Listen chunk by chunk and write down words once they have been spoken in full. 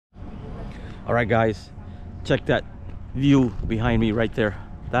All right, guys, check that view behind me right there.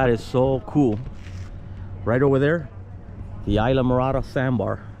 That is so cool. Right over there, the Isla Morada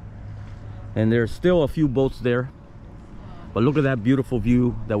Sandbar. And there's still a few boats there. But look at that beautiful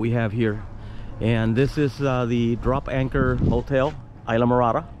view that we have here. And this is the Drop Anchor Hotel, Isla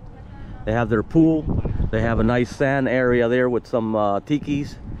Morada. They have their pool. They have a nice sand area there with some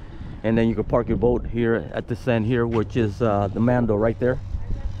tikis. And then you can park your boat here at this end here, which is the Mando right there.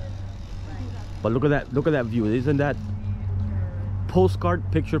 But look at that view. Isn't that postcard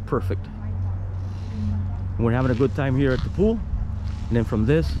picture perfect? And we're having a good time here at the pool. And then from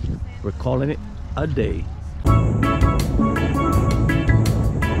this, we're calling it a day.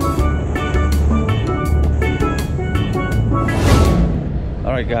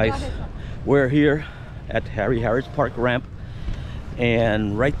 All right, guys, we're here at Harry Harris Park ramp,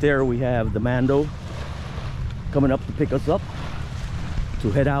 and right there we have the Mando coming up to pick us up to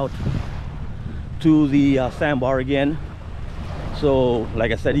head out to the Sandbar again. So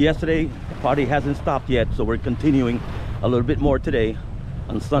like I said yesterday, the party hasn't stopped yet, so we're continuing a little bit more today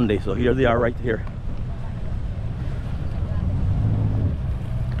on Sunday. So here they are right here.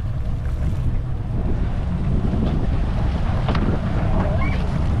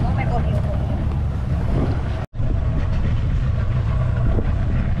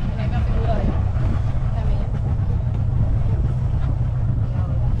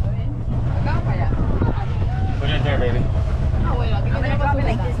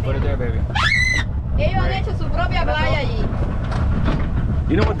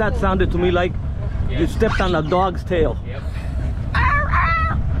 You know what that sounded to me like? Yeah. You stepped on a dog's tail. Yep.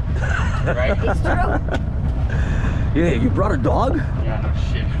 Right? It's true. Yeah, you brought a dog? Yeah, no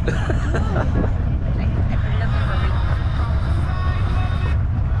shit.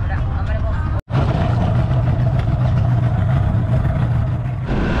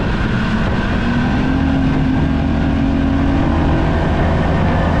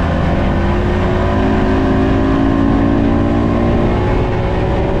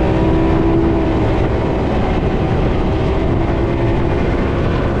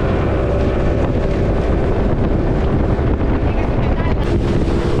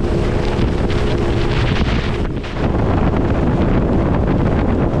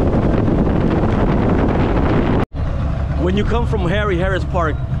 When you come from Harry Harris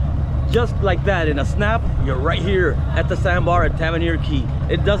Park, just like that, in a snap, you're right here at the Sandbar at Tavernier Key.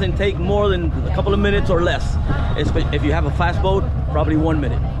 It doesn't take more than a couple of minutes or less. If you have a fast boat, probably 1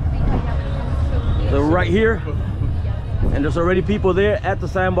 minute. So right here, and there's already people there at the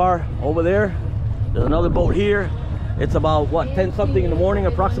Sandbar. Over there, there's another boat here. It's about, what, 10 something in the morning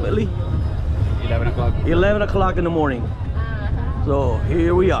approximately? 11 o'clock. 11 o'clock in the morning. So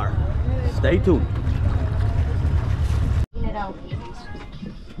here we are. Stay tuned.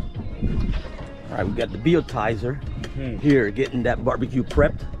 All right, we got the biotizer here, getting that barbecue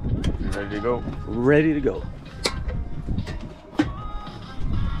prepped. Ready to go. Ready to go.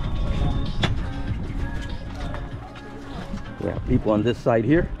 We have people on this side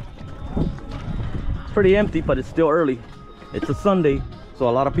here. It's pretty empty, but it's still early. It's a Sunday, so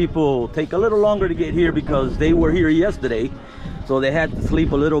a lot of people take a little longer to get here because they were here yesterday, so they had to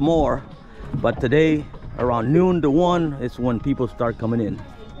sleep a little more. But today, around noon to 1, is when people start coming in.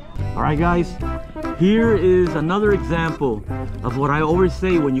 All right, guys, here is another example of what I always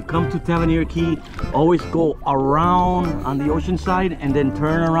say: when you come to Tavernier Key, always go around on the ocean side and then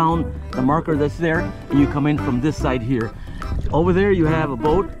turn around the marker that's there, and you come in from this side here. Over there you have a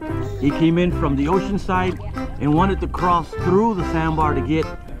boat. He came in from the ocean side and wanted to cross through the Sandbar to get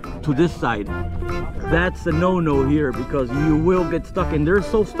to this side. That's a no-no here, because you will get stuck, and they're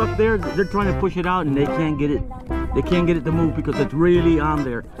so stuck there, they're trying to push it out and they can't get it. They can't get it to move because it's really on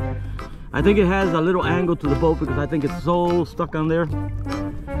there. I think it has a little angle to the boat because I think it's so stuck on there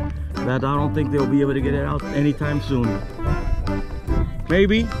that I don't think they'll be able to get it out anytime soon.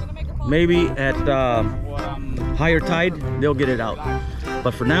 Maybe at higher tide they'll get it out.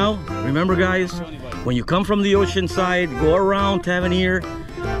 But for now, remember, guys, when you come from the ocean side, go around Tavernier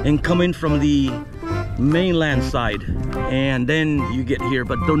and come in from the mainland side, and then you get here.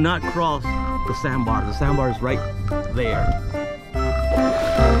 But do not cross the Sandbar. The Sandbar is right there.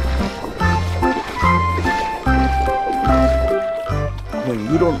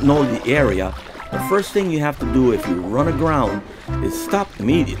 When you don't know the area, the first thing you have to do if you run aground is stop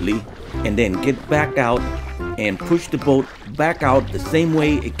immediately and then get back out and push the boat back out the same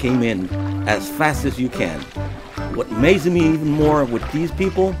way it came in, as fast as you can. What amazes me even more with these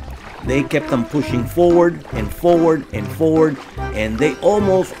people, they kept on pushing forward and forward and forward, and they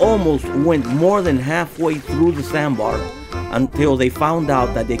almost went more than halfway through the Sandbar until they found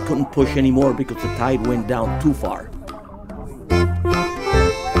out that they couldn't push anymore because the tide went down too far.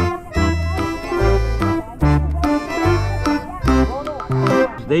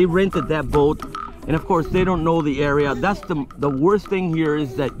 They rented that boat, and of course they don't know the area. That's the worst thing here,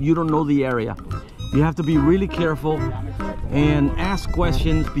 is that you don't know the area. You have to be really careful and ask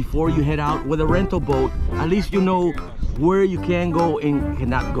questions before you head out with a rental boat. At least you know where you can go and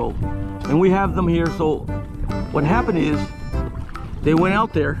cannot go. And we have them here. So what happened is they went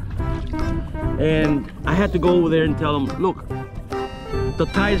out there, and I had to go over there and tell them, look, the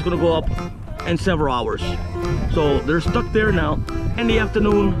tide is going to go up in several hours. So they're stuck there now. In the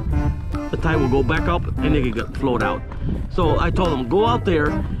afternoon, the tide will go back up and they can get float out. So I told them, go out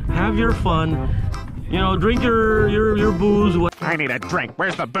there, have your fun, you know, drink your booze. I need a drink.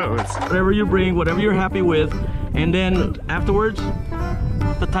 Where's the booze? Whatever you bring, whatever you're happy with. And then afterwards,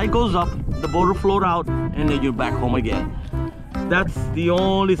 the tide goes up, the boat will float out, and then you're back home again. That's the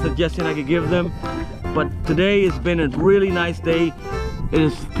only suggestion I could give them. But today has been a really nice day. It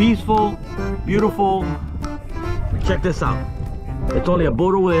is peaceful, beautiful. Check this out. It's only a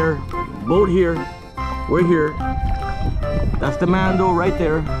boat over there, boat here, we're here. That's the Mando right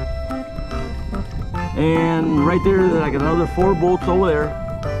there. And right there, like another 4 boats over there.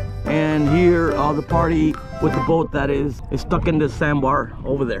 And here are the party with the boat that is stuck in the sandbar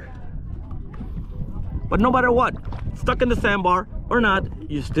over there. But no matter what, stuck in the sandbar or not,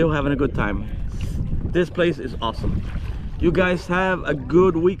 you're still having a good time. This place is awesome. You guys have a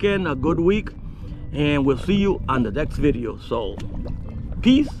good weekend, a good week, and we'll see you on the next video. So,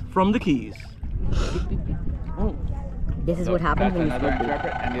 peace from the Keys. This is what happens when you That's another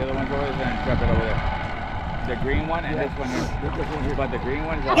intrepid, and the other one's over there, an intrepid over there. The green one and this one here. But the green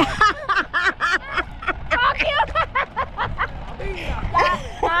one is a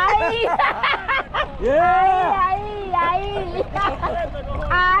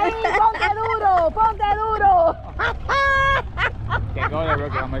Ahí, ponte duro, ponte duro. Can't go there, bro,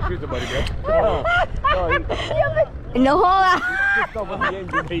 because I'm going to shoot somebody, bro. No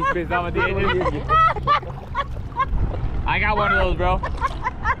joda. He's pissed off at the engine. I got one of those, bro.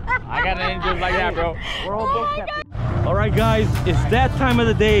 I got an engine like that, bro. We're all booked, Captain. All right, guys, it's that time of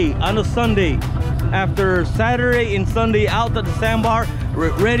the day on a Sunday. After Saturday and Sunday out at the Sandbar,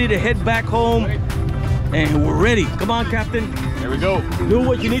 we're ready to head back home. And we're ready. Come on, Captain. Here we go. Do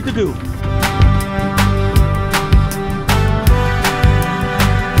what you need to do.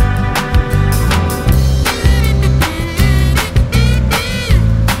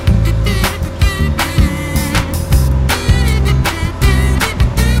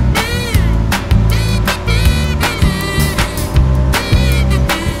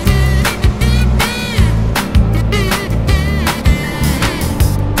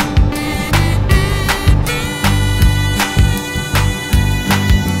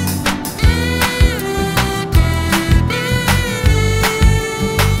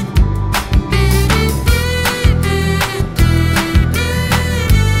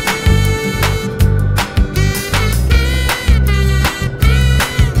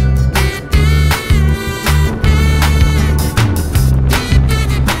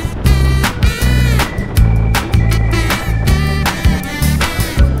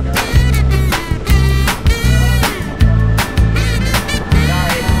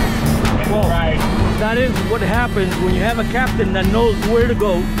 That is what happens when you have a captain that knows where to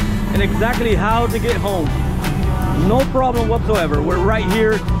go and exactly how to get home. No problem whatsoever. We're right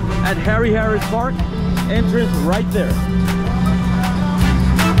here at Harry Harris Park, entrance right there.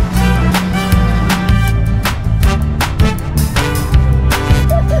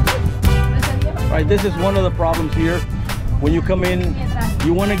 All right, this is one of the problems here. When you come in,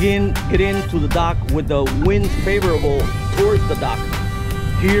 you want to get into the dock with the winds favorable towards the dock.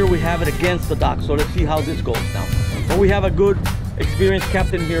 Here we have it against the dock, so let's see how this goes now. But we have a good experienced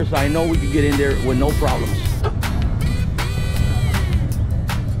captain here, so I know we can get in there with no problems.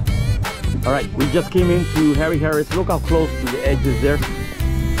 All right, we just came into Harry Harris. Look how close to the edge is there.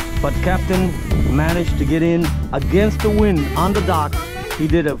 But captain managed to get in against the wind on the dock. He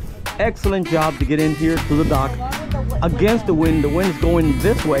did an excellent job to get in here to the dock. Against the wind is going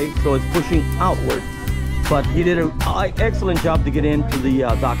this way, so it's pushing outward. But he did an excellent job to get into the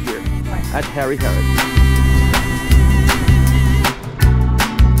dock here at Harry Harris.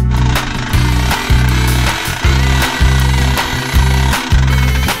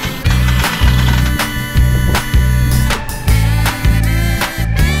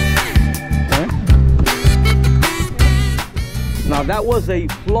 Okay. Now that was a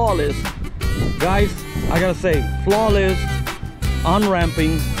flawless, guys, I gotta say, flawless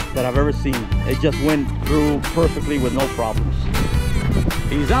on-ramping that I've ever seen. It just went through perfectly with no problems.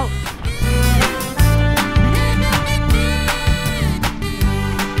 He's out.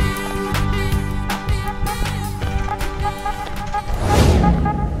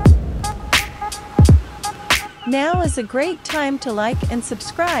 Now is a great time to like and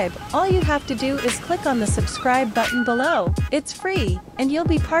subscribe. All you have to do is click on the subscribe button below. It's free, and you'll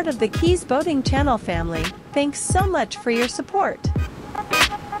be part of the Keys Boating Channel family. Thanks so much for your support.